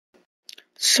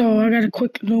So I got a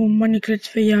quick little money glitch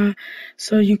for y'all.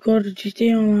 So you go to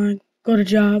GTA Online, go to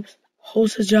jobs,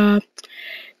 host a job,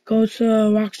 go to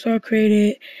Rockstar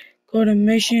Created, go to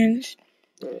missions,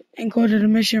 and go to the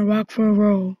mission Rockford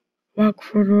Road.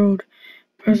 Rockford Road.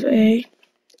 Press A,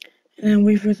 and then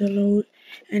wait for it to load.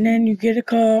 And then you get a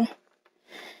call.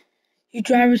 You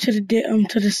drive it to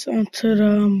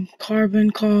the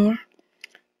carbon car.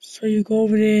 So you go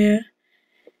over there,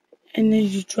 and then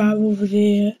you drive over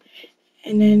there,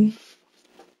 and then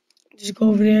just go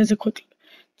over there as a quick.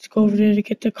 Just go over there to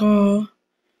get the car.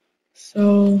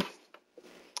 So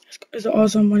it's an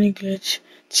awesome money glitch.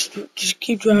 Just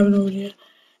keep driving over there.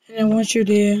 And then once you're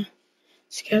there,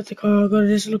 just get out the car, go to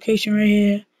this location right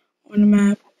here on the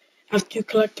map after you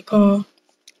collect the car.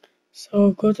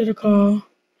 So go to the car.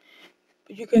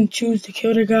 You can choose to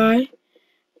kill the guy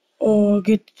or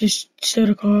just steal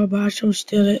the car, but I chose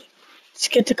steal it.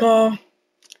 Just get the car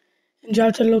and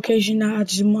drive to the location that I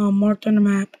just marked on the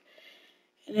map.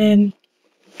 And then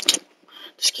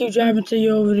just keep driving till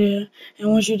you're over there. And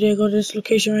once you're there, go to this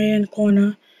location right here in the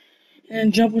corner. And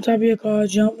then jump on top of your car,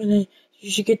 jump, and then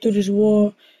you should get through this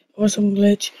wall or some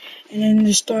glitch. And then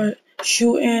just start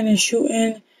shooting and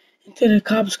shooting until the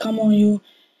cops come on you.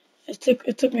 It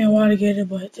took me a while to get it,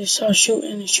 but just start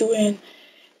shooting and shooting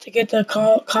to get the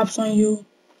cops on you.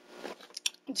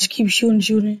 Just keep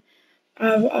shooting.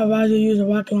 I'd rather use a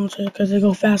rocket launcher because they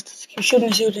go faster. Just keep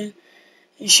shooting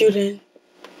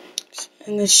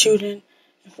and then shooting.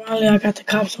 And finally, I got the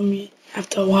cops on me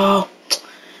after a while.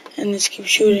 And just keep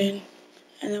shooting.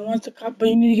 And then once but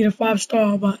you need to get a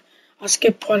 5-star, but I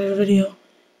skipped part of the video.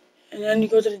 And then you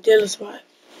go to the dealer spot.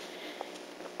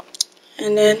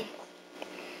 And then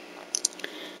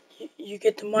you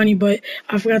get the money, but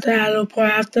I forgot to add a little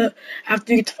part after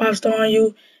you get the 5-star on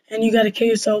you, and you gotta kill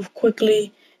yourself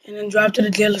quickly, and then drive to the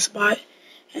dealer spot,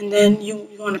 and then you're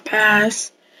gonna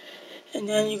pass, and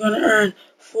then you're gonna earn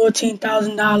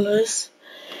 $14,000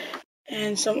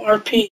 and some RP.